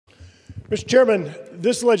Mr. Chairman,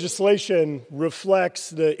 this legislation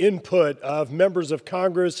reflects the input of members of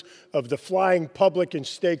Congress, of the flying public and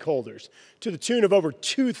stakeholders, to the tune of over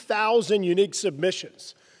 2,000 unique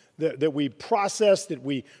submissions that we process, that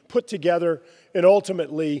we put together, and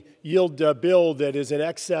ultimately yield a bill that is in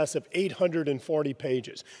excess of 840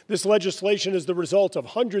 pages. This legislation is the result of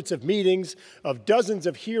hundreds of meetings, of dozens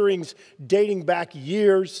of hearings dating back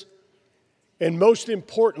years, and most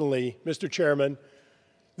importantly, Mr. Chairman,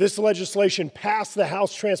 this legislation passed the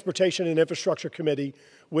House Transportation and Infrastructure Committee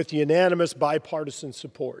with unanimous bipartisan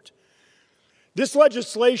support. This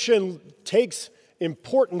legislation takes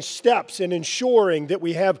important steps in ensuring that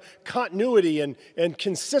we have continuity and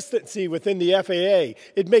consistency within the FAA.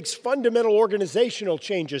 It makes fundamental organizational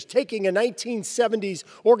changes, taking a 1970s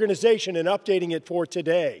organization and updating it for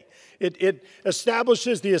today. It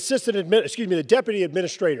establishes the deputy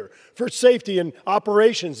administrator for safety and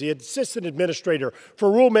operations, the assistant administrator for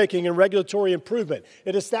rulemaking and regulatory improvement.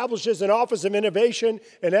 It establishes an Office of Innovation,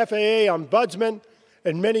 an FAA ombudsman,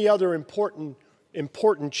 and many other important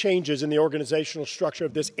changes in the organizational structure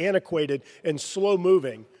of this antiquated and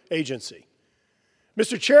slow-moving agency.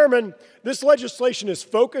 Mr. Chairman, this legislation is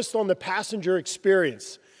focused on the passenger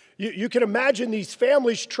experience. You can imagine these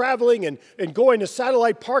families traveling and going to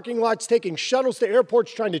satellite parking lots, taking shuttles to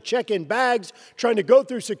airports, trying to check in bags, trying to go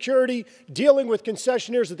through security, dealing with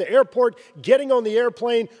concessionaires at the airport, getting on the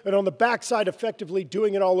airplane, and on the backside effectively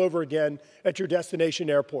doing it all over again at your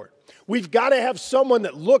destination airport. We've got to have someone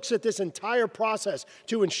that looks at this entire process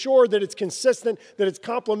to ensure that it's consistent, that it's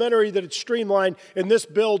complementary, that it's streamlined, and this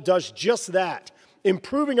bill does just that,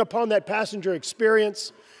 improving upon that passenger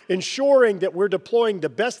experience, ensuring that we're deploying the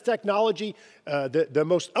best technology, the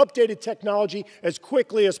most updated technology as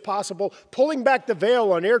quickly as possible, pulling back the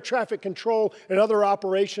veil on air traffic control and other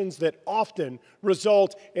operations that often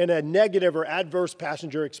result in a negative or adverse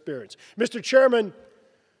passenger experience. Mr. Chairman,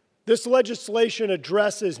 this legislation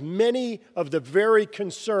addresses many of the very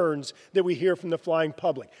concerns that we hear from the flying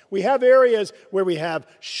public. We have areas where we have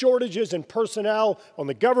shortages in personnel on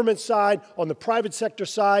the government side, on the private sector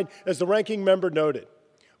side, as the ranking member noted.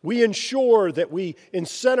 We ensure that we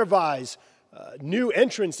incentivize new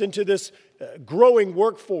entrants into this growing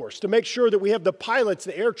workforce to make sure that we have the pilots,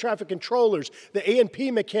 the air traffic controllers, the A&P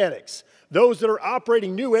mechanics, those that are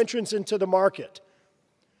operating new entrants into the market,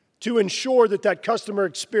 to ensure that that customer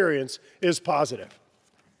experience is positive.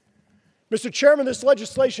 Mr. Chairman, this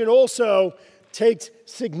legislation also takes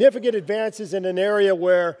significant advances in an area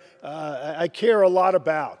where I care a lot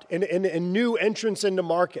about, and new entrants in the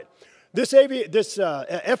market. This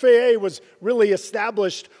FAA was really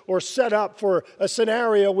established or set up for a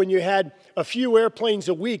scenario when you had a few airplanes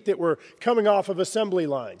a week that were coming off of assembly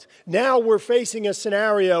lines. Now we're facing a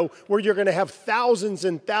scenario where you're going to have thousands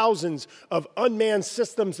and thousands of unmanned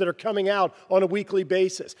systems that are coming out on a weekly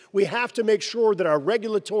basis. We have to make sure that our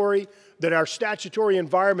regulatory, that our statutory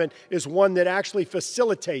environment is one that actually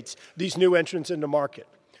facilitates these new entrants in the market.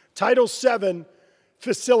 Title VII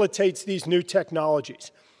facilitates these new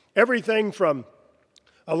technologies. Everything from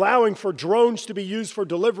allowing for drones to be used for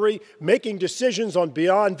delivery, making decisions on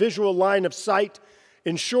beyond visual line of sight,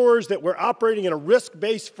 ensures that we're operating in a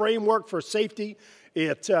risk-based framework for safety.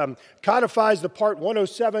 It codifies the Part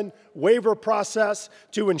 107 waiver process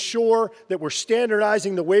to ensure that we're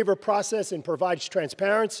standardizing the waiver process and provides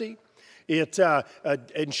transparency. It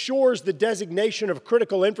ensures the designation of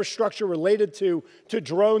critical infrastructure related to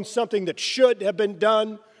drones, something that should have been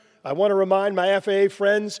done. I want to remind my FAA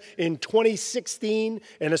friends in 2016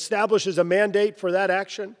 and establishes a mandate for that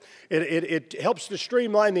action. It helps to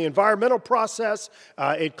streamline the environmental process.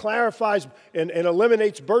 It clarifies and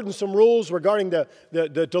eliminates burdensome rules regarding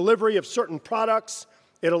the delivery of certain products.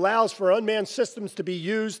 It allows for unmanned systems to be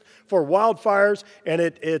used for wildfires, and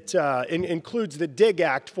it includes the DIG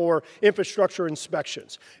Act for infrastructure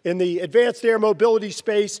inspections. In the advanced air mobility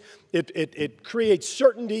space, it creates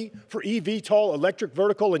certainty for eVTOL, electric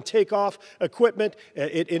vertical and takeoff equipment.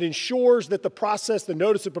 It ensures that the process, the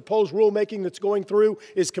notice of proposed rulemaking that's going through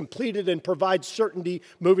is completed and provides certainty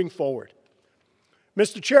moving forward.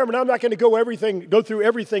 Mr. Chairman, I'm not going to go through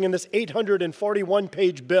everything in this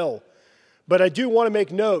 841-page bill. But I do want to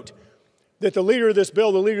make note that the leader of this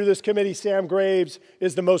bill, the leader of this committee, Sam Graves,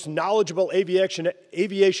 is the most knowledgeable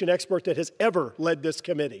aviation expert that has ever led this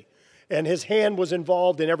committee. And his hand was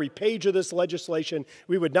involved in every page of this legislation.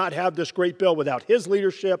 We would not have this great bill without his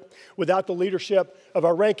leadership, without the leadership of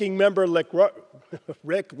our ranking member,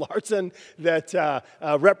 Rick Larson, that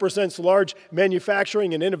represents large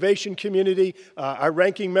manufacturing and innovation community. Our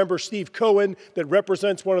ranking member, Steve Cohen, that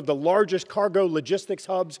represents one of the largest cargo logistics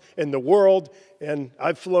hubs in the world. And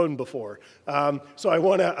I've flown before. So I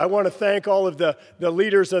want to thank all of the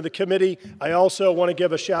leaders of the committee. I also want to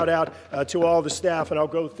give a shout out to all the staff, and I'll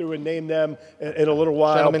go through and name them in a little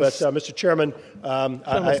while. But Mr. Chairman,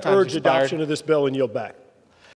 I urge adoption of this bill and yield back.